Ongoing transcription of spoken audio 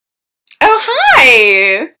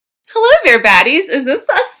Hi! Hello there, baddies. Is this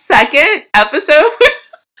the second episode?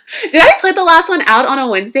 Did I put the last one out on a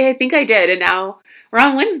Wednesday? I think I did, and now we're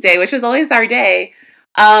on Wednesday, which was always our day.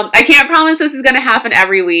 I can't promise this is going to happen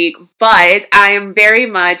every week, but I am very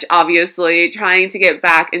much, obviously, trying to get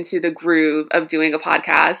back into the groove of doing a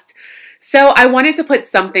podcast. So I wanted to put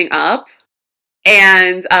something up,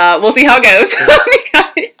 and we'll see how it goes.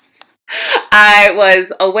 Because I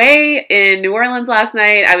was away in New Orleans last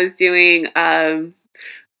night. I was doing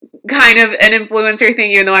kind of an influencer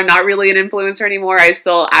thing, even though I'm not really an influencer anymore. I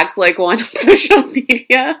still act like one on social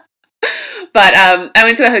media. But I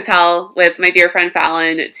went to a hotel with my dear friend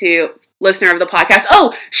Fallon, listener of the podcast.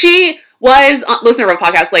 Oh, she was listener of a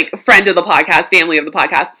podcast, like friend of the podcast, family of the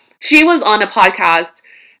podcast. She was on a podcast.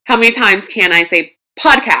 How many times can I say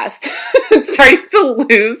podcast? It's starting to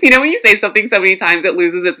lose. You know, when you say something so many times, it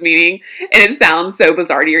loses its meaning and it sounds so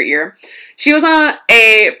bizarre to your ear. She was on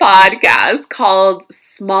a podcast called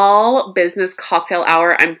Small Business Cocktail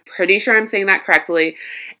Hour. I'm pretty sure I'm saying that correctly.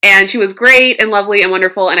 And she was great and lovely and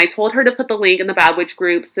wonderful. And I told her to put the link in the Bad Witch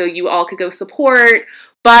group so you all could go support.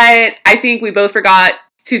 But I think we both forgot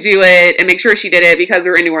to do it and make sure she did it because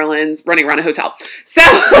we were in New Orleans running around a hotel. So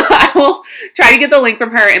I will try to get the link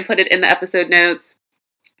from her and put it in the episode notes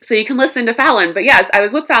so you can listen to Fallon. But yes, I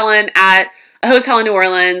was with Fallon at a hotel in New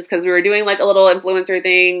Orleans because we were doing like a little influencer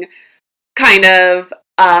thing, kind of.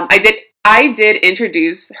 I did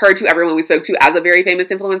introduce her to everyone we spoke to as a very famous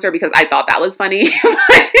influencer because I thought that was funny.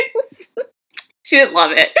 She didn't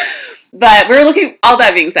love it. But all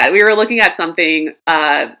that being said, we were looking at something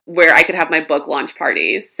where I could have my book launch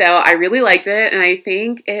party. So I really liked it, and I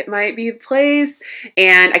think it might be the place.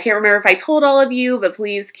 And I can't remember if I told all of you, but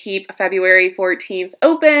please keep February 14th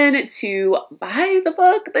open to buy the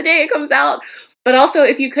book the day it comes out. But also,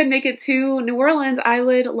 if you could make it to New Orleans, I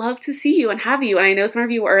would love to see you and have you. And I know some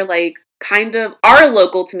of you are like are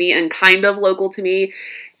local to me and kind of local to me.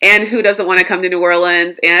 And who doesn't want to come to New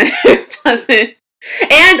Orleans and doesn't?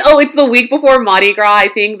 And, it's the week before Mardi Gras. I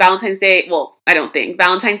think Valentine's Day, well, I don't think.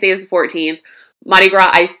 Valentine's Day is the 14th. Mardi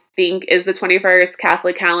Gras, I think, is the 21st.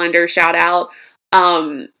 Catholic calendar, shout out.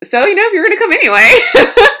 So, if you're going to come anyway.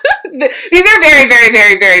 These are very, very,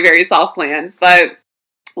 very, very, very soft plans. But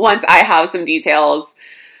once I have some details.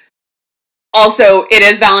 Also, it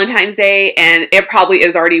is Valentine's Day, and it probably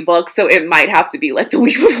is already booked, so it might have to be like the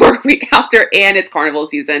week before, week after, and it's carnival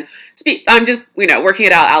season. I'm just, working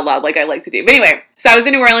it out loud like I like to do. But anyway, so I was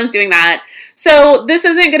in New Orleans doing that. So this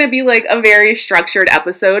isn't going to be like a very structured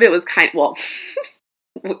episode. It was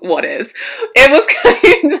what is? It was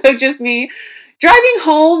kind of just me driving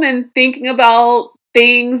home and thinking about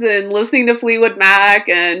things and listening to Fleetwood Mac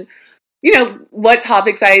and what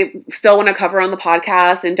topics I still want to cover on the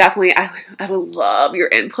podcast. And definitely, I would love your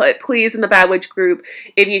input, please, in the Bad Witch group.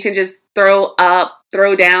 If you can just throw up,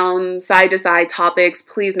 throw down, side to side topics,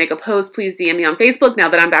 please make a post. Please DM me on Facebook now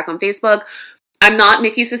that I'm back on Facebook. I'm not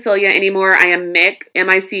Mickey Cecilia anymore. I am Mick,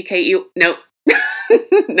 M-I-C-K-E. Nope.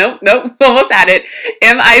 Nope. Almost had it.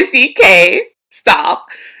 M-I-C-K. Stop.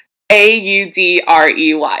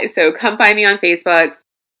 A-U-D-R-E-Y. So come find me on Facebook.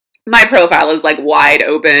 My profile is like wide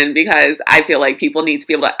open because I feel like people need to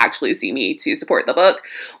be able to actually see me to support the book,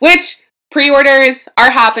 which pre-orders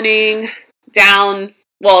are happening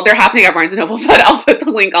they're happening at Barnes & Noble, but I'll put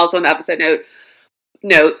the link also in the episode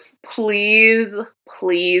notes. Please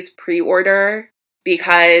pre-order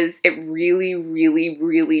because it really, really,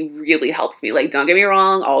 really, really helps me. Like, don't get me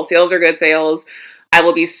wrong, all sales are good sales. I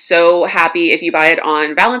will be so happy if you buy it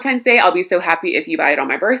on Valentine's Day. I'll be so happy if you buy it on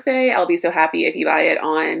my birthday. I'll be so happy if you buy it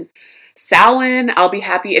on Samhain. I'll be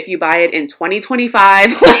happy if you buy it in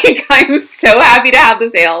 2025. Like, I'm so happy to have the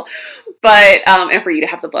sale. But, and for you to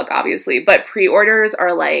have the book, obviously. But pre-orders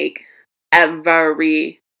are like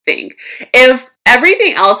everything. If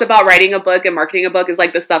everything else about writing a book and marketing a book is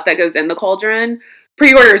like the stuff that goes in the cauldron,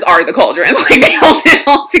 pre-orders are the cauldron. Like, they hold it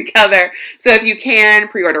all together. So if you can,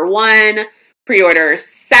 pre-order 1. Pre-order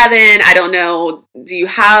 7. I don't know. Do you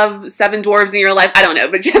have 7 dwarves in your life? I don't know.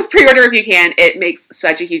 But just pre-order if you can. It makes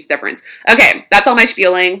such a huge difference. Okay, that's all my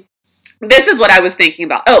spieling. This is what I was thinking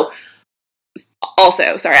about. Oh,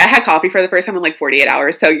 also, sorry, I had coffee for the first time in like 48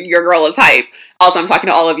 hours. So your girl is hype. Also, I'm talking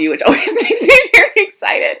to all of you, which always makes me very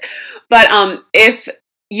excited. But if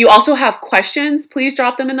you also have questions, please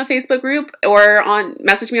drop them in the Facebook group or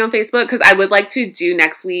message me on Facebook because I would like to do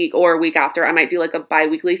next week or week after. I might do like a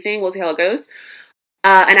bi-weekly thing. We'll see how it goes.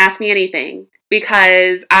 And ask me anything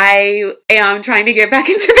because I am trying to get back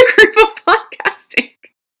into the group of podcasting.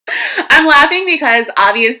 I'm laughing because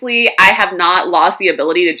obviously I have not lost the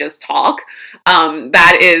ability to just talk.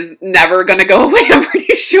 That is never going to go away, I'm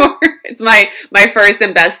pretty sure. It's my first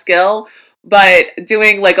and best skill. but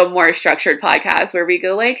doing like a more structured podcast where we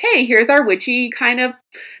go like, hey, here's our witchy kind of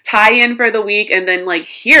tie-in for the week, and then like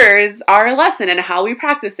here's our lesson and how we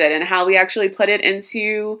practice it and how we actually put it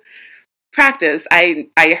into practice. I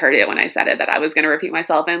heard it when I said it that I was going to repeat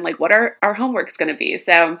myself, and like what our homework's going to be.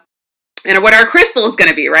 So, and what our crystal is going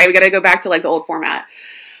to be, right? We got to go back to like the old format.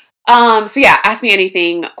 So yeah, ask me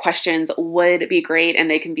anything. Questions would be great, and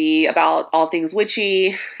they can be about all things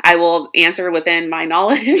witchy. I will answer within my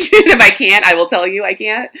knowledge. If I can't, I will tell you I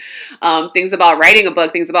can't. Things about writing a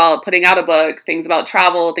book, things about putting out a book, things about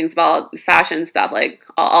travel, things about fashion stuff, like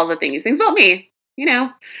all the things about me. You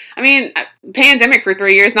know, I mean, pandemic for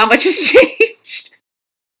 3 years, not much has changed.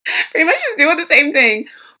 Pretty much just doing the same thing.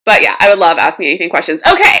 But yeah, I would love Ask Me Anything questions.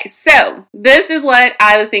 Okay, so this is what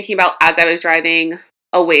I was thinking about as I was driving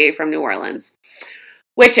away from New Orleans,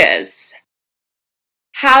 which is,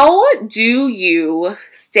 how do you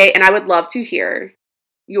stay, and I would love to hear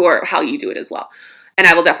how you do it as well. And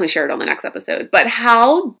I will definitely share it on the next episode. But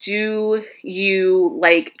how do you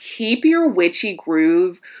like keep your witchy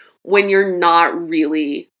groove when you're not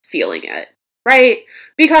really feeling it, right?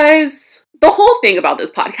 Because the whole thing about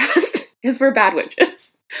this podcast is we're bad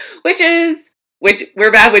witches.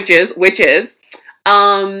 We're bad witches,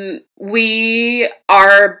 we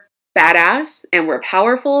are badass, and we're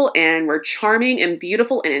powerful, and we're charming and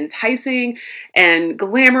beautiful and enticing and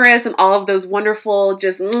glamorous and all of those wonderful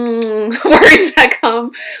just words that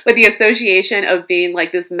come with the association of being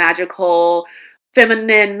like this magical,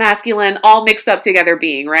 feminine, masculine, all mixed up together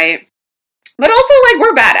being, right? But also, like,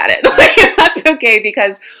 we're bad at it. Like, that's okay,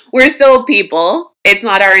 because we're still people. It's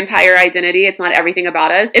not our entire identity. It's not everything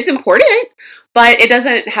about us. It's important, but it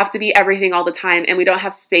doesn't have to be everything all the time, and we don't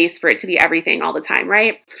have space for it to be everything all the time,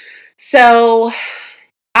 right? So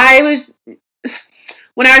when I was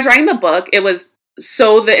writing the book, it was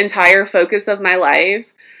so the entire focus of my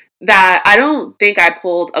life that I don't think I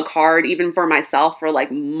pulled a card even for myself for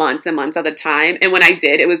like months and months at a time. And when I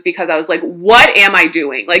did, it was because I was like, what am I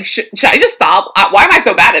doing? Like, should I just stop? Why am I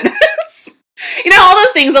so bad at this? You know, all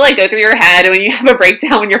those things that like go through your head when you have a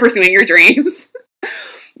breakdown when you're pursuing your dreams.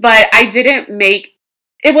 But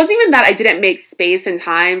it wasn't even that I didn't make space and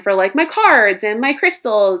time for like my cards and my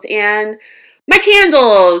crystals and my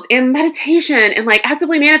candles and meditation and like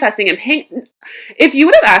actively manifesting and paying. If you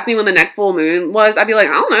would have asked me when the next full moon was, I'd be like,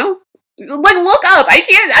 I don't know. Like, look up.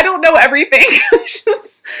 I don't know everything.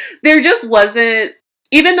 There just wasn't,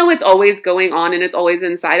 even though it's always going on and it's always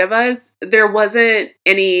inside of us, there wasn't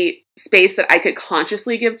any space that I could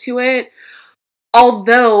consciously give to it.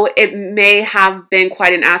 Although it may have been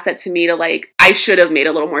quite an asset to me to like, I should have made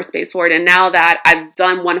a little more space for it. And now that I've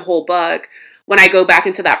done one whole book, when I go back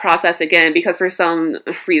into that process again, because for some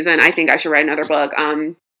reason I think I should write another book,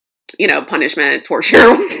 punishment,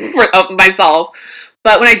 torture of myself.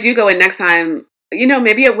 But when I do go in next time,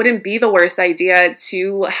 maybe it wouldn't be the worst idea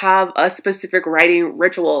to have a specific writing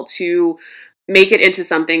ritual to make it into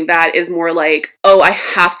something that is more like, oh, I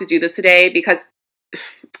have to do this today, because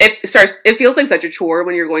it feels like such a chore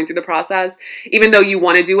when you're going through the process, even though you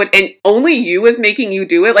want to do it and only you is making you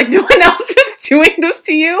do it. Like, no one else is doing this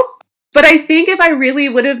to you. But I think if I really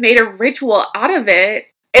would have made a ritual out of it,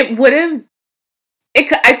 I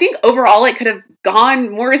think overall it could have gone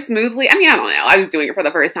more smoothly. I mean, I don't know. I was doing it for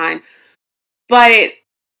the first time. But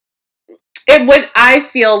I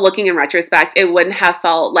feel, looking in retrospect, it wouldn't have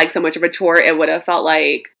felt like so much of a chore. It would have felt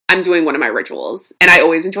like I'm doing one of my rituals. And I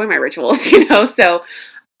always enjoy my rituals, So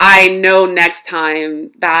I know next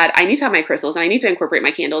time that I need to have my crystals, and I need to incorporate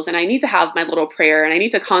my candles, and I need to have my little prayer, and I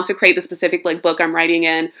need to consecrate the specific like book I'm writing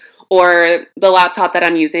in, or the laptop that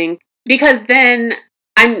I'm using, because then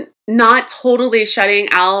I'm not totally shutting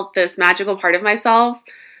out this magical part of myself.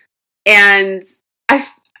 And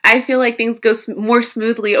I feel like things go more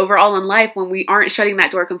smoothly overall in life when we aren't shutting that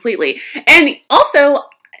door completely. And also,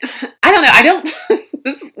 I don't,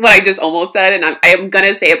 this is what I just almost said, and I'm going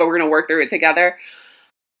to say it, but we're going to work through it together.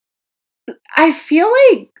 I feel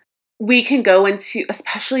like we can go into,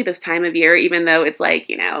 especially this time of year, even though it's like,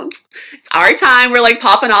 it's our time. We're like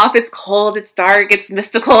popping off. It's cold. It's dark. It's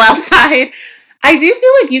mystical outside. I do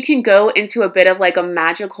feel like you can go into a bit of like a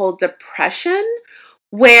magical depression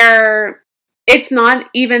where it's not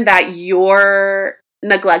even that you're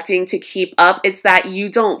neglecting to keep up. It's that you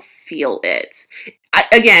don't feel it.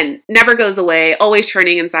 Again, never goes away, always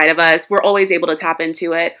churning inside of us. We're always able to tap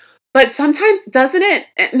into it. But sometimes, doesn't it,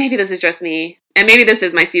 maybe this is just me, and maybe this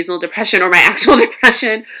is my seasonal depression or my actual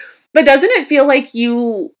depression, but doesn't it feel like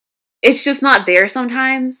it's just not there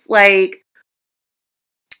sometimes? Like,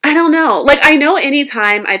 I don't know. Like, I know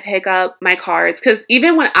anytime I pick up my cards, because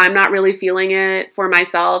even when I'm not really feeling it for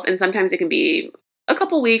myself, and sometimes it can be a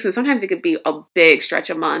couple weeks, and sometimes it could be a big stretch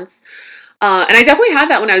of months. And I definitely had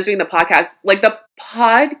that when I was doing the podcast. Like the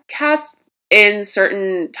podcast in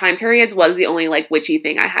certain time periods was the only like witchy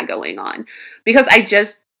thing I had going on, because I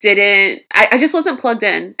just I just wasn't plugged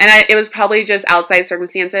in, and it was probably just outside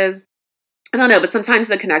circumstances. I don't know, but sometimes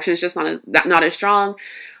the connection is just not as strong.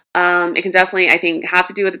 It can definitely, I think, have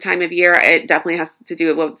to do with the time of year. It definitely has to do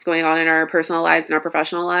with what's going on in our personal lives and our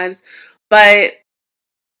professional lives. But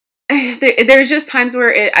there's just times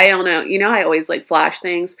where I don't know, I always like flash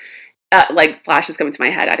things. Like flashes coming to my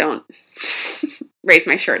head. I don't raise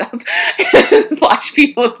my shirt up and flash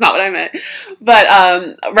people. It's not what I meant. But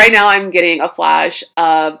right now I'm getting a flash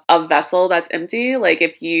of a vessel that's empty. Like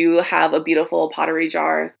if you have a beautiful pottery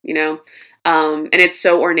jar, and it's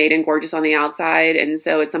so ornate and gorgeous on the outside. And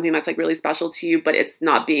so it's something that's like really special to you, but it's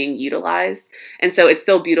not being utilized. And so it's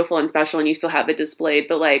still beautiful and special and you still have it displayed.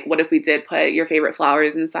 But like, what if we did put your favorite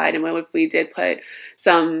flowers inside? And what if we did put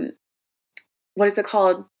some, what is it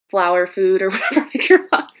called? Flower food or whatever makes your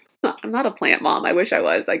mom. I'm not a plant mom. I wish I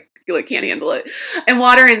was. I can't handle it. And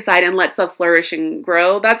water inside and let stuff flourish and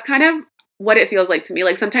grow. That's kind of what it feels like to me.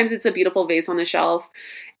 Like sometimes it's a beautiful vase on the shelf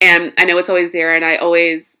and I know it's always there and I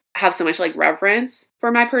always have so much like reverence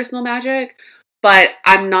for my personal magic, but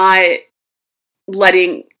I'm not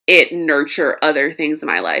letting it nurture other things in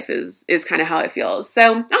my life is kind of how it feels.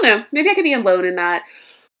 So I don't know, maybe I could be alone in that,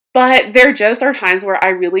 but there just are times where I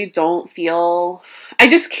really don't feel, I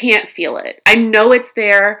just can't feel it. I know it's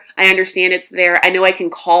there. I understand it's there. I know I can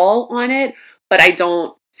call on it, but I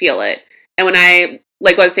don't feel it. And when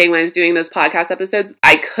like what I was saying, when I was doing those podcast episodes,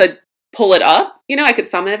 I could pull it up, I could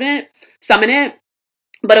summon it,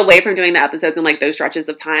 but away from doing the episodes in like those stretches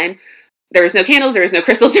of time, there was no candles, there was no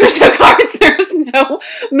crystals, there was no cards, there was no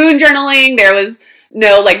moon journaling, there was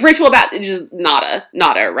no like ritual about it, just nada,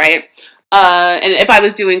 right? And if I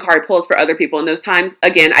was doing card pulls for other people in those times,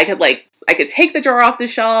 again, I could take the jar off the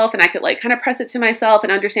shelf and I could like kind of press it to myself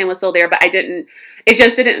and understand what's still there, but it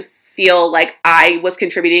just didn't feel like I was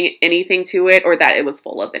contributing anything to it or that it was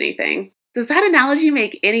full of anything. Does that analogy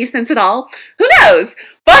make any sense at all? Who knows?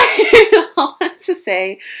 But all that to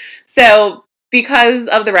say, so because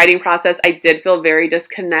of the writing process, I did feel very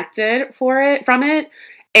disconnected from it,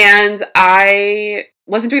 and I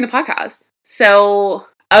wasn't doing the podcast. So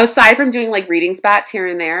aside from doing like reading spats here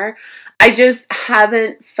and there, I just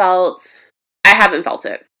haven't felt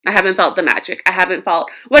it. I haven't felt the magic. I haven't felt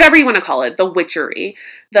whatever you want to call it, the witchery,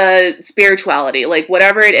 the spirituality, like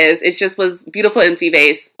whatever it is. It just was beautiful empty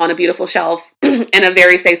vase on a beautiful shelf in a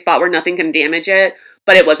very safe spot where nothing can damage it,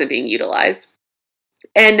 but it wasn't being utilized.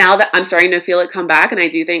 And now that I'm starting to feel it come back, and I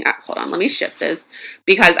do think, hold on, let me shift this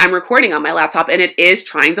because I'm recording on my laptop and it is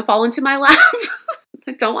trying to fall into my lap.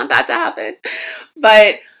 I don't want that to happen.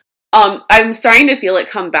 But I'm starting to feel it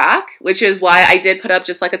come back, which is why I did put up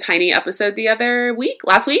just like a tiny episode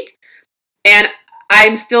last week. And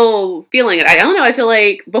I'm still feeling it. I don't know. I feel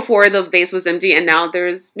like before the vase was empty and now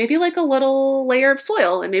there's maybe like a little layer of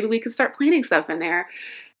soil and maybe we could start planting stuff in there.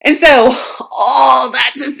 And so all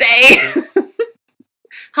that to say,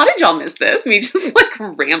 how did y'all miss this? Me just like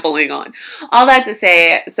rambling on. All that to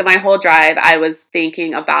say, so my whole drive, I was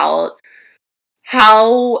thinking about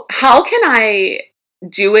how can I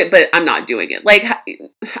do it, but I'm not doing it. Like, I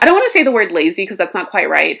don't want to say the word lazy because that's not quite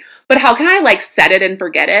right, but how can I like set it and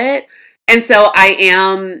forget it? And so I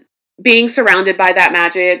am being surrounded by that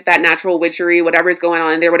magic, that natural witchery, whatever's going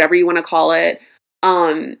on in there, whatever you want to call it.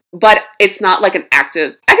 But it's not like an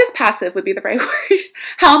active, I guess passive would be the right word.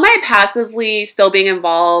 How am I passively still being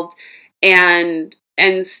involved and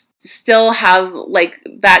still have like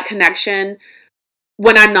that connection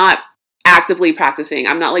when I'm not actively practicing?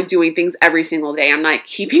 I'm not like doing things every single day. I'm not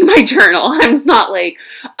keeping my journal. I'm not like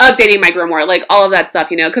updating my grimoire, like all of that stuff,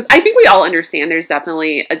 because I think we all understand there's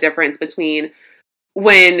definitely a difference between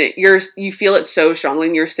when you feel it so strongly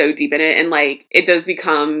and you're so deep in it and like it does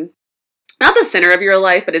become not the center of your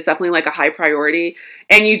life, but it's definitely like a high priority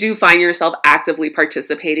and you do find yourself actively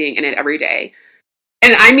participating in it every day.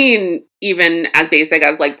 And I mean, even as basic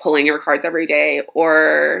as like pulling your cards every day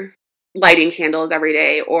or lighting candles every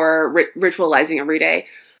day or ritualizing every day,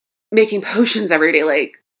 making potions every day,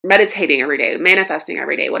 like meditating every day, manifesting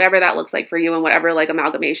every day, whatever that looks like for you and whatever like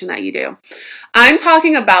amalgamation that you do. I'm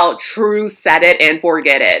talking about true set it and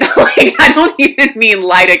forget it. Like I don't even mean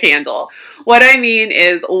light a candle. What I mean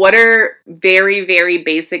is what are very, very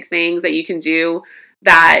basic things that you can do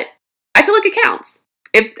that I feel like it counts.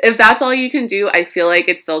 If that's all you can do, I feel like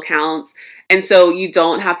it still counts. And so you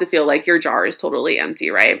don't have to feel like your jar is totally empty,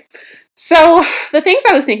 right? So the things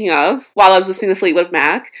I was thinking of while I was listening to Fleetwood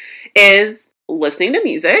Mac is listening to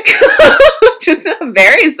music, Just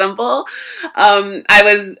very simple. I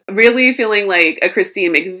was really feeling like a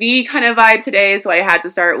Christine McVie kind of vibe today, so I had to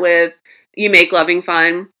start with You Make Loving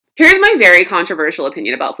Fun. Here's my very controversial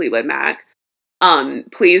opinion about Fleetwood Mac.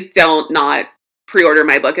 Please don't not pre-order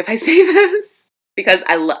my book if I say this, because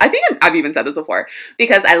I think I've even said this before,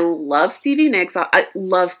 because I love Stevie Nicks. I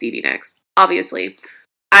love Stevie Nicks, obviously.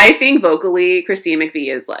 I think vocally, Christine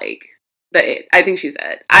McVie is like I think she's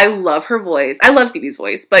it. I love her voice. I love Stevie's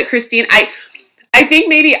voice, but Christine, I think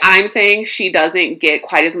maybe I'm saying she doesn't get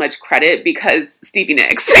quite as much credit because Stevie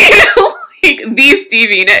Nicks, like the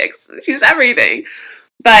Stevie Nicks. She's everything.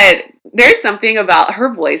 But there's something about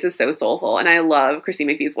her voice is so soulful, and I love Christine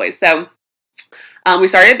McVie's voice. So we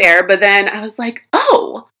started there, but then I was like,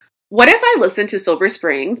 oh, what if I listen to Silver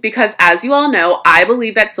Springs? Because as you all know, I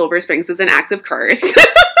believe that Silver Springs is an active curse.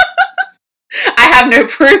 I have no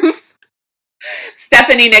proof.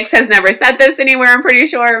 Stephanie Nicks has never said this anywhere, I'm pretty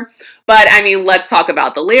sure. But I mean, let's talk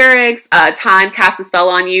about the lyrics. Time cast a spell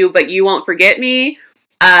on you, but you won't forget me.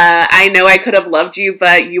 I know I could have loved you,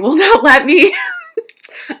 but you will not let me.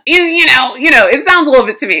 you know, it sounds a little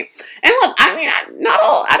bit to me. And look, I mean,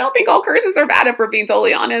 I don't think all curses are bad if we're being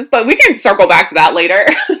totally honest, but we can circle back to that later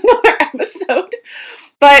in another episode.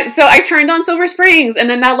 But so I turned on Silver Springs, and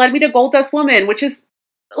then that led me to Gold Dust Woman, which is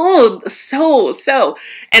so.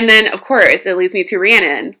 And then, of course, it leads me to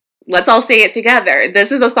Rhiannon. Let's all say it together. This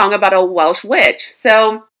is a song about a Welsh witch.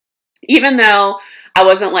 So even though I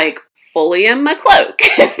wasn't like fully in my cloak,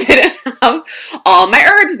 didn't have all my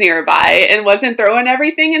herbs nearby, and wasn't throwing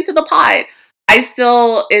everything into the pot, I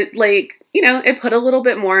still, it put a little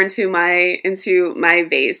bit more into my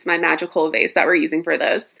vase, my magical vase that we're using for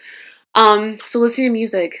this. So listening to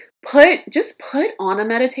music, just put on a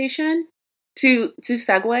meditation. To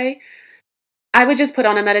segue, I would just put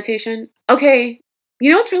on a meditation. Okay,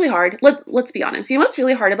 you know what's really hard? Let's be honest. You know what's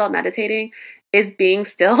really hard about meditating is being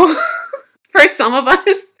still. For some of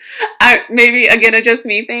us, maybe again a just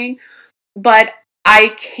me thing, but I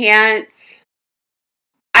can't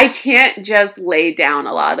just lay down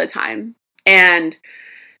a lot of the time. And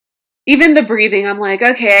even the breathing, I'm like,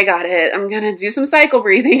 okay, I got it. I'm going to do some cycle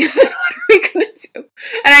breathing. What are we going to do?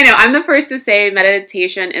 And I know I'm the first to say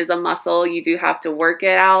meditation is a muscle. You do have to work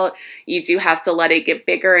it out. You do have to let it get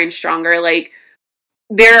bigger and stronger. Like,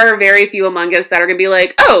 there are very few among us that are going to be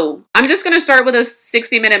like, oh, I'm just going to start with a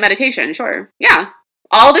 60-minute meditation. Sure. Yeah.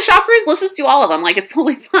 All the chakras, let's just do all of them. Like, it's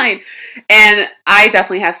totally fine. And I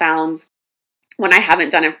definitely have found when I haven't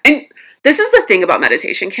done it. And this is the thing about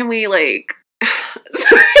meditation. Can we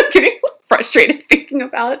sorry, I'm getting frustrated thinking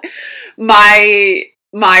about my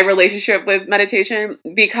relationship with meditation,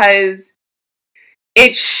 because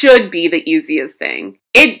it should be the easiest thing.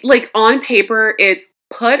 It, like, on paper, it's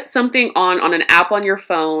put something on an app on your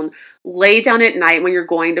phone, lay down at night when you're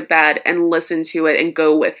going to bed and listen to it and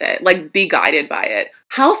go with it. Like, be guided by it.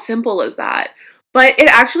 How simple is that? But it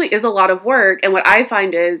actually is a lot of work. And what I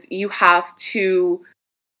find is you have to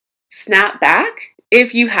snap back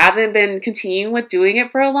if you haven't been continuing with doing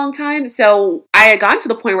it for a long time. So I had gotten to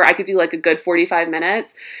the point where I could do like a good 45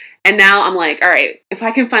 minutes. And now I'm like, all right, if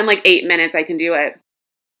I can find like 8 minutes, I can do it.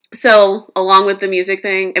 So along with the music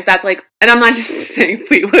thing, if that's like, and I'm not just saying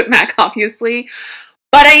Fleetwood Mac, obviously,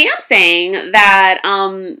 but I am saying that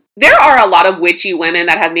there are a lot of witchy women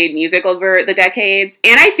that have made music over the decades.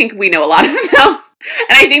 And I think we know a lot of them.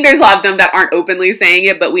 And I think there's a lot of them that aren't openly saying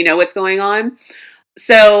it, but we know what's going on.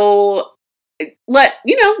 So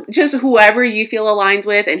just whoever you feel aligned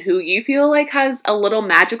with and who you feel like has a little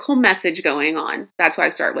magical message going on. That's what I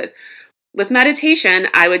start with. With meditation,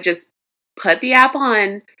 I would just put the app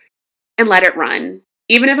on and let it run.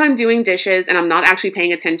 Even if I'm doing dishes and I'm not actually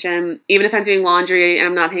paying attention, even if I'm doing laundry and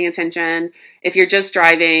I'm not paying attention, if you're just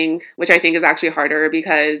driving, which I think is actually harder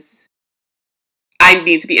because I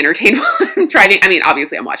need to be entertained while I'm driving. I mean,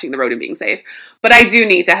 obviously I'm watching the road and being safe, but I do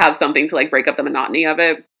need to have something to like break up the monotony of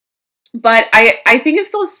it. But I think it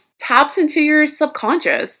still taps into your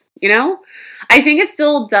subconscious, you know? I think it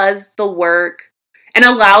still does the work and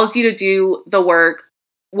allows you to do the work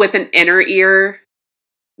with an inner ear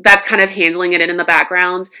that's kind of handling it in the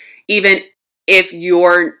background, even if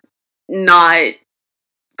you're not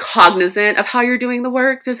cognizant of how you're doing the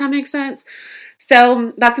work. Does that make sense?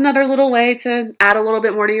 So that's another little way to add a little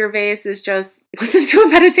bit more to your vase, is just listen to a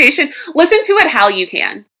meditation. Listen to it how you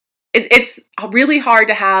can. It's really hard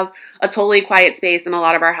to have a totally quiet space in a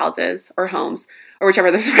lot of our houses or homes, or whichever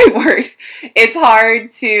is the right word. It's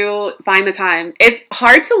hard to find the time. It's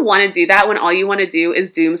hard to want to do that when all you want to do is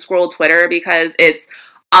doom scroll Twitter because it's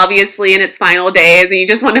obviously in its final days and you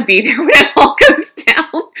just want to be there when it all goes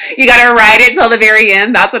down. You got to ride it till the very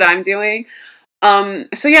end. That's what I'm doing.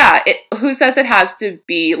 So yeah, who says it has to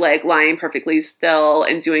be like lying perfectly still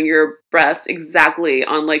and doing your breaths exactly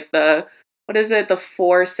on like what is it? The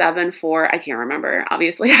 4-7-4. I can't remember.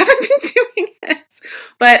 Obviously, I haven't been doing it.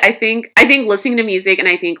 But I think listening to music and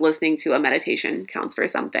I think listening to a meditation counts for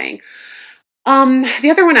something. The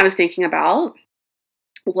other one I was thinking about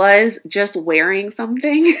was just wearing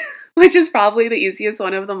something, which is probably the easiest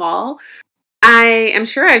one of them all. I am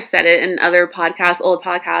sure I've said it in other podcasts, old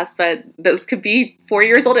podcasts, but those could be 4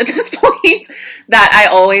 years old at this point, that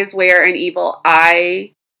I always wear an evil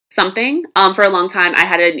eye something. For a long time, I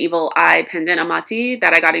had an evil eye pendant, a mati,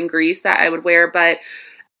 that I got in Greece that I would wear, but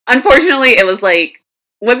unfortunately, it was like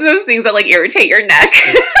one of those things that like irritate your neck.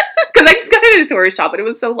 Because I just got it at a tourist shop, but it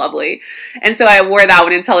was so lovely. And so I wore that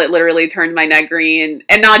one until it literally turned my neck green.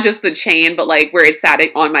 And not just the chain, but like where it sat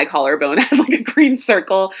on my collarbone, I had like a green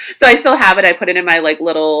circle. So I still have it. I put it in my like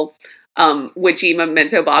little witchy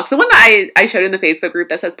memento box. The one that I showed in the Facebook group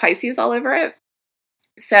that says Pisces all over it.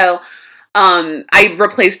 So I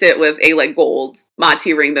replaced it with a like gold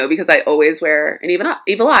mati ring though, because I always wear an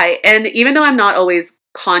evil eye. And even though I'm not always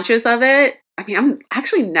conscious of it, I mean, I'm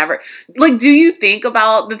actually never, like, do you think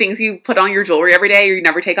about the things you put on your jewelry every day or you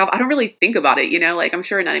never take off? I don't really think about it, you know, like, I'm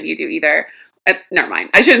sure none of you do either. Never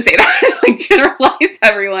mind. I shouldn't say that, like, generalize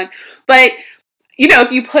everyone. But, you know,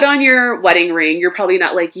 if you put on your wedding ring, you're probably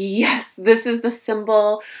not like, yes, this is the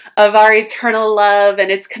symbol of our eternal love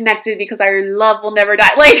and it's connected because our love will never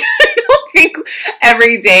die. Like, I don't think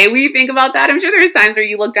every day we think about that. I'm sure there's times where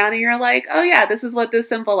you look down and you're like, oh yeah, this is what this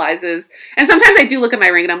symbolizes. And sometimes I do look at my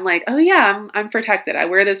ring and I'm like, oh yeah, I'm protected. I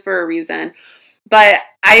wear this for a reason. But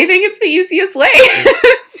I think it's the easiest way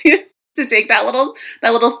to take that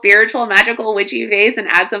little spiritual, magical, witchy vase and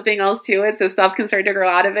add something else to it so stuff can start to grow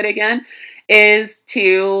out of it again, is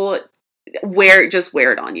to wear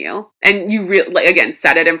it on you. And you like, again,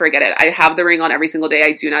 set it and forget it. I have the ring on every single day.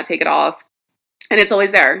 I do not take it off. And it's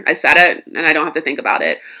always there. I set it and I don't have to think about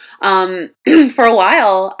it. For a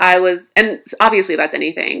while and obviously that's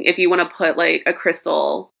anything. If you want to put like a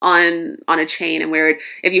crystal on a chain and wear it,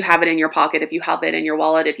 if you have it in your pocket, if you have it in your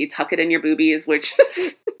wallet, if you tuck it in your boobies, which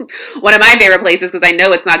is one of my favorite places because I know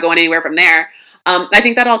it's not going anywhere from there. I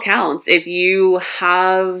think that all counts. If you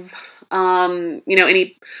have,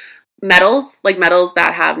 any metals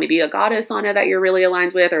that have maybe a goddess on it that you're really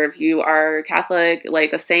aligned with, or if you are Catholic, like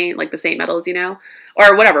the saint metals, you know,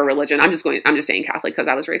 or whatever religion. I'm just saying Catholic because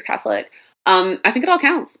I was raised Catholic. I think it all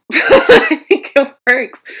counts. I think it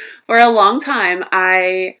works. For a long time,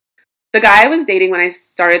 the guy I was dating when I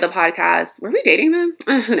started the podcast, were we dating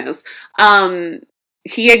then? Who knows?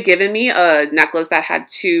 He had given me a necklace that had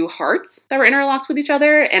two hearts that were interlocked with each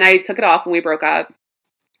other, and I took it off when we broke up,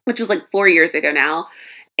 which was like 4 years ago now.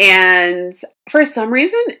 And for some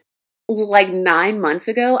reason, like 9 months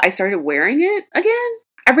ago, I started wearing it again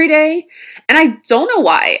every day. And I don't know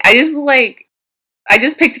why. I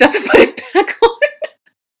just picked it up and put it back on.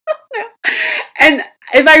 And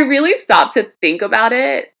if I really stopped to think about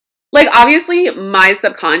it, like obviously my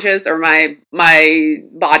subconscious or my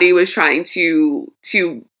body was trying to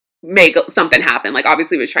make something happen. Like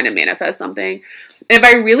obviously it was trying to manifest something. And if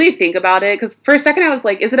I really think about it, because for a second I was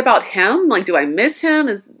like, is it about him? Like, do I miss him?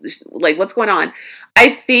 Is like, what's going on?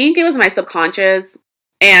 I think it was my subconscious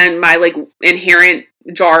and my like inherent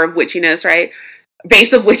jar of witchiness, right?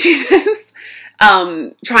 Vase of witchiness,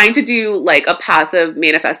 trying to do like a passive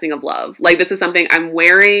manifesting of love. Like this is something I'm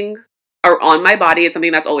wearing or on my body. It's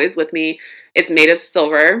something that's always with me. It's made of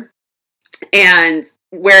silver. And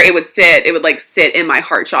where it would sit in my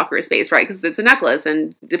heart chakra space, right? Because it's a necklace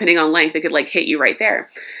and depending on length, it could like hit you right there.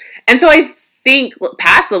 And so I think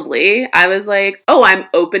passively, I was like, oh, I'm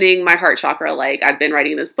opening my heart chakra. Like I've been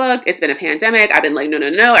writing this book. It's been a pandemic. I've been like,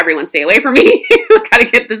 no, everyone stay away from me. Gotta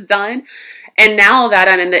get this done. And now that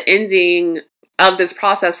I'm in the ending of this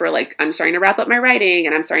process where like, I'm starting to wrap up my writing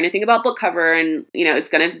and I'm starting to think about book cover and, you know, it's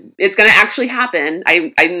gonna actually happen.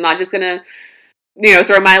 I'm not just gonna, you know,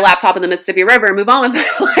 throw my laptop in the Mississippi River and move on with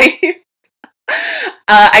my life.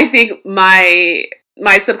 I think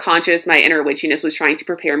my subconscious, my inner witchiness was trying to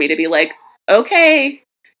prepare me to be like, okay,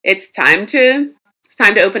 it's time to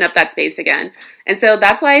open up that space again. And so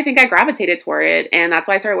that's why I think I gravitated toward it. And that's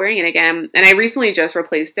why I started wearing it again. And I recently just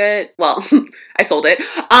replaced it. Well, I sold it.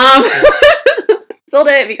 Sold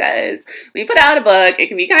it because we put out a book. It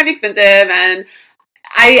can be kind of expensive. And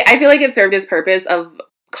I feel like it served its purpose of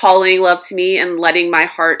calling love to me and letting my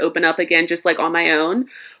heart open up again, just like on my own.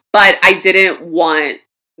 But I didn't want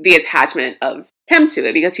the attachment of him to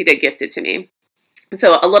it because he did gift it to me.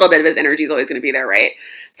 So a little bit of his energy is always going to be there, right?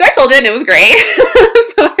 So I sold it and it was great.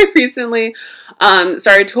 So I recently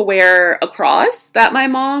started to wear a cross that my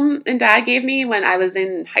mom and dad gave me when I was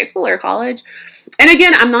in high school or college. And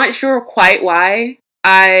again, I'm not sure quite why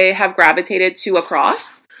I have gravitated to a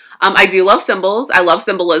cross. I do love symbols. I love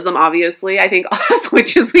symbolism, obviously. I think as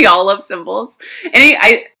witches, we all love symbols. And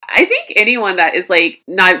I think anyone that is like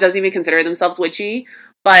not doesn't even consider themselves witchy,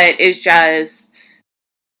 but is just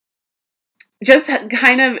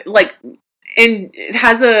kind of like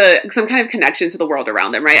has some kind of connection to the world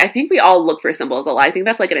around them, right? I think we all look for symbols a lot. I think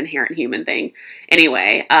that's like an inherent human thing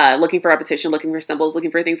anyway, looking for repetition, looking for symbols,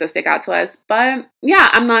 looking for things that stick out to us. But yeah,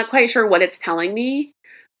 I'm not quite sure what it's telling me,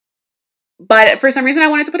 but for some reason I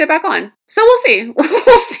wanted to put it back on. So we'll see.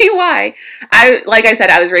 We'll see why. Like I said,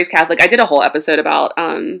 I was raised Catholic. I did a whole episode about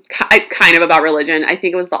kind of about religion. I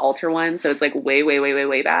think it was the altar one, so it's like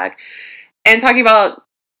way back. And talking about,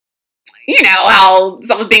 you know, how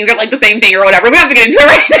some things are like the same thing or whatever. We don't have to get into it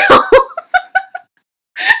right now.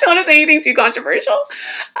 Don't want to say anything too controversial.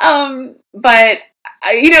 But,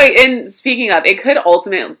 you know, and speaking of, it could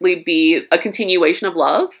ultimately be a continuation of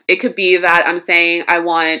love. It could be that I'm saying I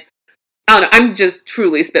don't know, I'm just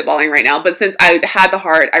truly spitballing right now. But since I had the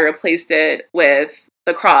heart, I replaced it with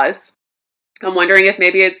the cross. I'm wondering if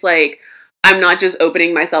maybe it's like, I'm not just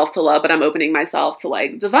opening myself to love, but I'm opening myself to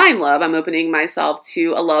like divine love. I'm opening myself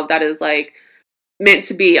to a love that is like meant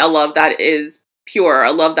to be a love that is pure,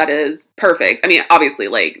 a love that is perfect. I mean, obviously,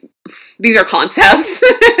 like these are concepts.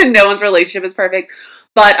 No one's relationship is perfect,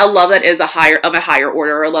 but a love that is of a higher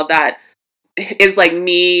order, a love that is like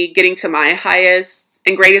me getting to my highest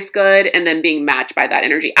and greatest good and then being matched by that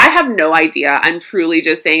energy. I have no idea. I'm truly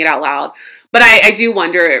just saying it out loud, but I do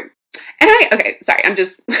wonder. And okay, sorry, I'm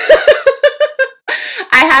just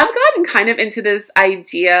I have gotten kind of into this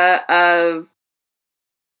idea of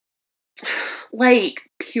like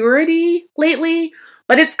purity lately,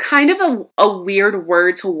 but it's kind of a weird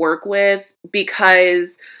word to work with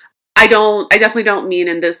because I definitely don't mean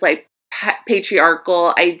in this like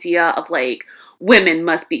patriarchal idea of like women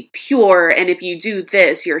must be pure and if you do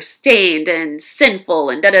this, you're stained and sinful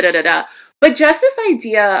and da da da da da. But just this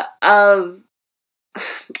idea of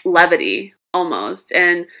levity almost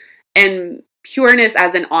and pureness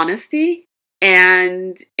as in honesty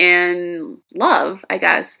and in love, I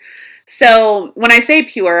guess. So when I say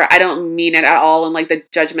pure, I don't mean it at all in like the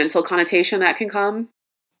judgmental connotation that can come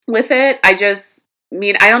with it. I just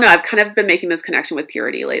mean, I don't know, I've kind of been making this connection with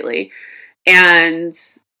purity lately. And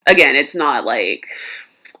again, it's not like,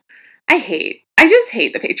 I just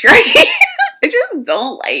hate the patriarchy. I just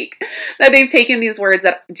don't like that they've taken these words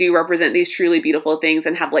that do represent these truly beautiful things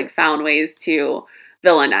and have like found ways to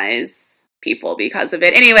villainize people because of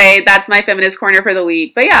it. Anyway, that's my feminist corner for the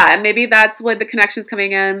week. But yeah, maybe that's what the connection's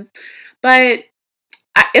coming in. But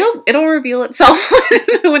it'll reveal itself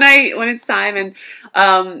when it's time, and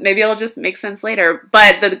maybe it'll just make sense later.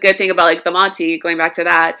 But the good thing about like the Mati, going back to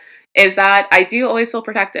that, is that I do always feel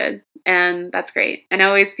protected, and that's great. And I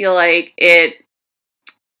always feel like I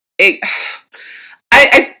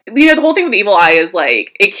you know, the whole thing with the evil eye is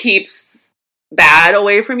like it keeps bad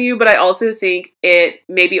away from you, but I also think it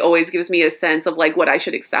maybe always gives me a sense of like what I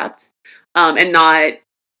should accept, and not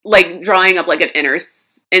like drawing up like an inner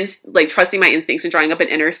like trusting my instincts and drawing up an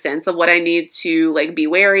inner sense of what I need to like be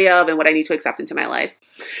wary of and what I need to accept into my life.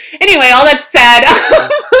 Anyway, all that said,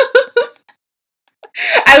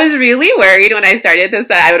 I was really worried when I started this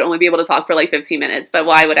that I would only be able to talk for like 15 minutes, but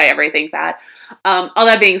why would I ever think that? All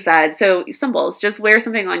that being said, so symbols, just wear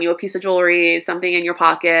something on you, a piece of jewelry, something in your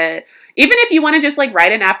pocket. Even if you want to just like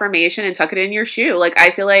write an affirmation and tuck it in your shoe, like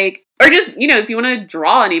I feel like, or just, you know, if you want to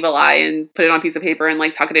draw an evil eye and put it on a piece of paper and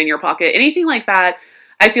like tuck it in your pocket, anything like that,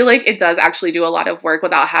 I feel like it does actually do a lot of work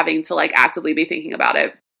without having to like actively be thinking about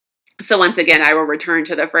it. So once again, I will return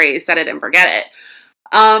to the phrase, set it and forget it.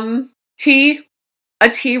 A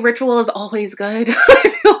tea ritual is always good.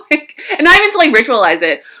 I feel like, and not even to like ritualize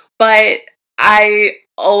it, but I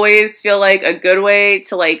always feel like a good way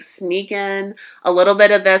to like sneak in a little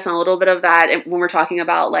bit of this and a little bit of that when we're talking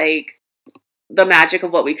about like the magic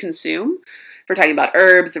of what we consume. If we're talking about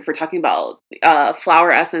herbs, if we're talking about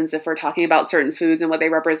flower essence, if we're talking about certain foods and what they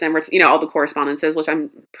represent, you know, all the correspondences, which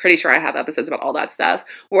I'm pretty sure I have episodes about all that stuff.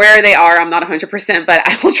 Where they are, I'm not 100%, but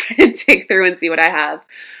I will try to dig through and see what I have.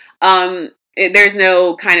 There's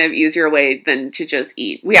no kind of easier way than to just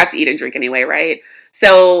eat. We have to eat and drink anyway, right?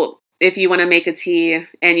 So if you want to make a tea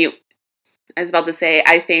and I was about to say,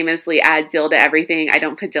 I famously add dill to everything. I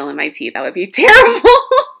don't put dill in my tea. That would be terrible.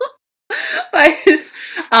 But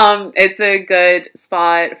it's a good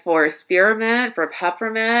spot for spearmint, for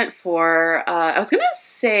peppermint, for, I was going to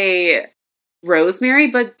say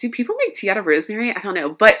rosemary, but do people make tea out of rosemary? I don't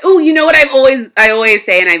know. But oh, you know what I always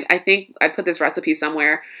say, and I think I put this recipe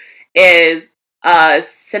somewhere, is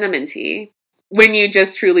cinnamon tea. When you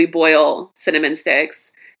just truly boil cinnamon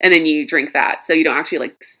sticks and then you drink that. So you don't actually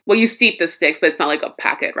like, well, you steep the sticks, but it's not like a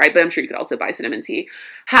packet, right? But I'm sure you could also buy cinnamon tea.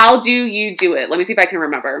 How do you do it? Let me see if I can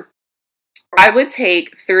remember. I would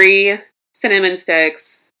take 3 cinnamon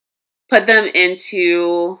sticks, put them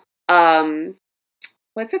into,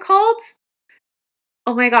 what's it called?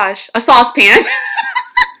 Oh my gosh, a saucepan.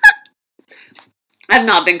 I've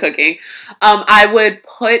not been cooking. I would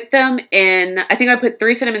put them in, I think I put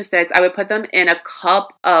 3 cinnamon sticks. I would put them in a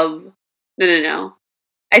cup of, no.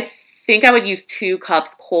 I think I would use 2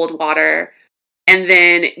 cups cold water. And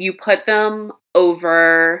then you put them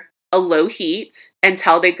over a low heat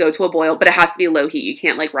until they go to a boil, but it has to be a low heat. You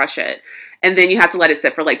can't like rush it. And then you have to let it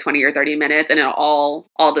sit for like 20 or 30 minutes and it'll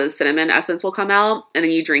all the cinnamon essence will come out. And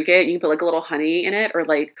then you drink it. You can put like a little honey in it or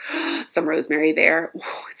like some rosemary there. Ooh,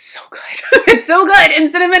 it's so good. It's so good. And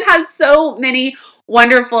cinnamon has so many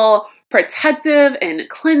wonderful protective and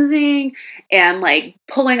cleansing and like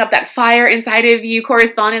pulling up that fire inside of you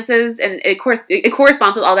correspondences. And it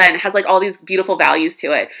corresponds with all that and it has like all these beautiful values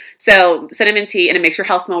to it. So cinnamon tea, and it makes your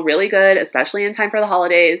house smell really good, especially in time for the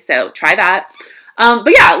holidays. So try that.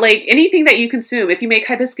 But yeah, like anything that you consume, if you make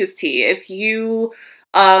hibiscus tea, if you,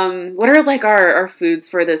 what are like our foods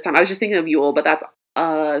for this time? I was just thinking of Yule, but that's,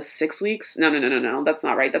 6 weeks. No. That's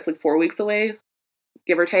not right. That's like 4 weeks away,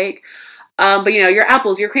 give or take. But you know, your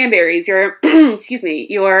apples, your cranberries, your, excuse me,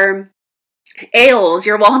 your ales,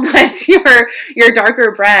 your walnuts, your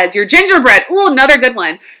darker breads, your gingerbread. Ooh, another good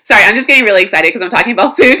one. Sorry, I'm just getting really excited because I'm talking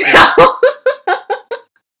about food now.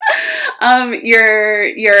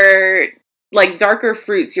 Your like darker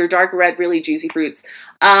fruits, your dark red, really juicy fruits.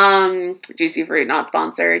 Juicy fruit, not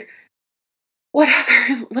sponsored.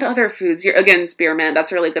 What other foods? Again, spearmint.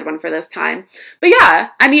 That's a really good one for this time. But yeah,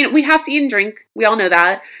 I mean, we have to eat and drink. We all know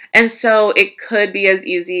that. And so it could be as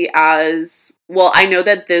easy as, well, I know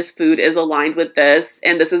that this food is aligned with this,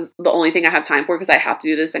 and this is the only thing I have time for because I have to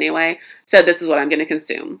do this anyway. So this is what I'm going to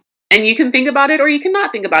consume. And you can think about it or you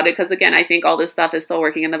cannot think about it because, again, I think all this stuff is still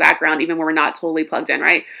working in the background even when we're not totally plugged in,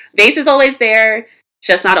 right? Vase is always there,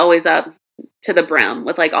 just not always up to the brim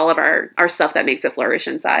with like all of our stuff that makes it flourish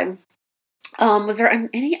inside. Was there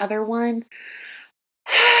any other one?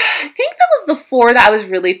 I think that was the 4 that I was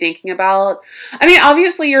really thinking about. I mean,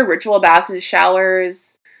 obviously your ritual baths and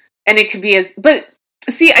showers, and it could be but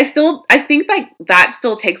see, I think like that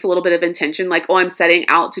still takes a little bit of intention. Like, oh, I'm setting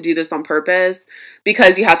out to do this on purpose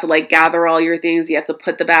because you have to like gather all your things. You have to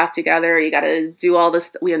put the bath together. You got to do all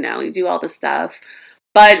this. You do all this stuff.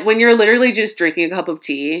 But when you're literally just drinking a cup of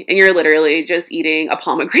tea and you're literally just eating a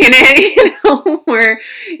pomegranate, where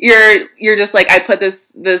you're just like, I put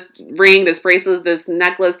this ring, this bracelet, this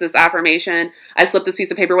necklace, this affirmation, I slipped this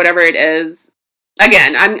piece of paper, whatever it is.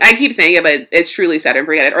 Again, I keep saying it, but it's truly set and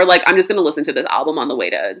forget it. Or like, I'm just going to listen to this album on the way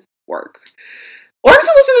to work. Or to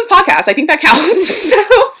listen to this podcast. I think that counts. So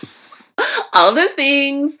all of those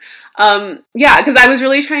things. Yeah, because I was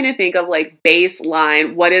really trying to think of like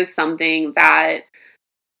baseline. What is something that,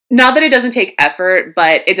 not that it doesn't take effort,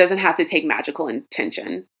 but it doesn't have to take magical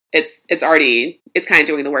intention. It's kind of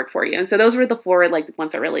doing the work for you. And so those were the 4 like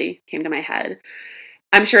ones that really came to my head.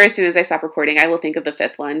 I'm sure as soon as I stop recording, I will think of the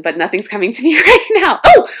 5th one, but nothing's coming to me right now.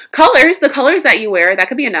 Oh, colors, the colors that you wear, that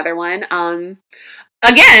could be another one.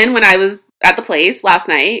 Again, when I was at the place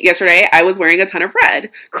yesterday, I was wearing a ton of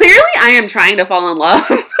red. Clearly, I am trying to fall in love.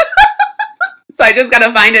 So I just got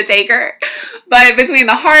to find a taker. But between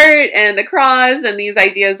the heart and the cross and these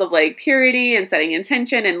ideas of like purity and setting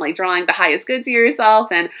intention and like drawing the highest good to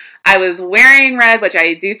yourself. And I was wearing red, which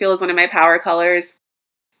I do feel is one of my power colors.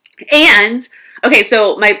 And, okay,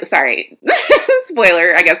 so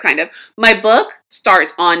spoiler, I guess kind of. My book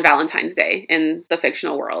starts on Valentine's Day in the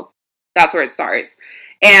fictional world. That's where it starts.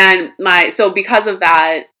 And so because of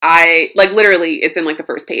that, I like literally it's in like the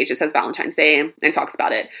first page. It says Valentine's Day and talks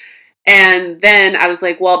about it. And then I was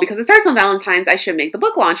like, well, because it starts on Valentine's, I should make the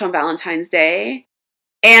book launch on Valentine's Day.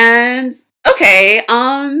 And okay,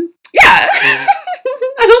 yeah. I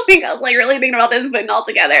don't think I was like really thinking about this and putting it all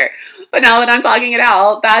together. But now that I'm talking it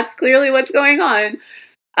out, that's clearly what's going on.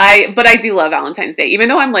 But I do love Valentine's Day, even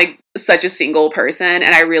though I'm like such a single person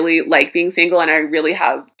and I really like being single and I really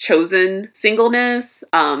have chosen singleness.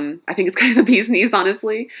 I think it's kind of the bee's knees,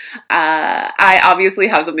 honestly. I obviously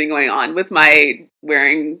have something going on with my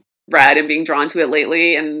wearing red and being drawn to it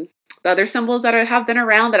lately, and the other symbols that have been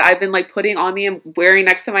around that I've been like putting on me and wearing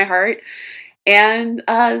next to my heart, and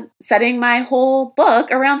setting my whole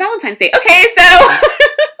book around Valentine's Day. Okay, so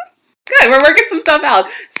Good. We're working some stuff out.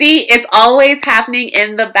 See, it's always happening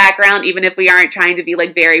in the background, even if we aren't trying to be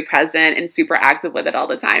like very present and super active with it all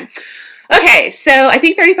the time. Okay, so I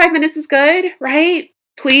think 35 minutes is good, right?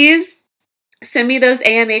 Please send me those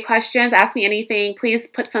AMA questions. Ask me anything. Please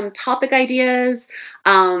put some topic ideas.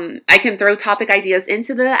 I can throw topic ideas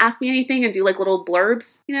into the Ask Me Anything and do like little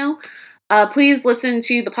blurbs, you know? Please listen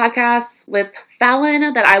to the podcast with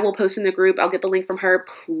Fallon that I will post in the group. I'll get the link from her.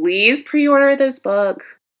 Please pre-order this book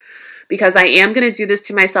because I am going to do this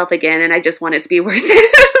to myself again and I just want it to be worth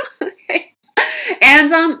it. Okay.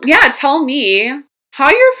 And yeah, tell me how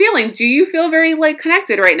you're feeling. Do you feel very like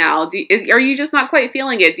connected right now? Are you just not quite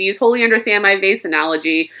feeling it? Do you totally understand my vase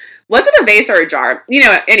analogy? Was it a vase or a jar? You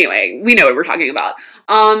know, anyway, we know what we're talking about.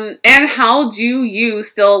 And how do you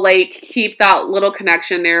still like keep that little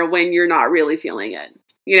connection there when you're not really feeling it?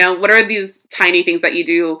 You know, what are these tiny things that you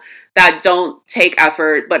do that don't take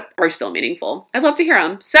effort but are still meaningful? I'd love to hear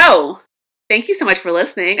them. So thank you so much for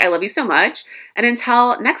listening. I love you so much. And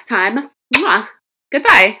until next time, mwah,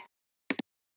 goodbye.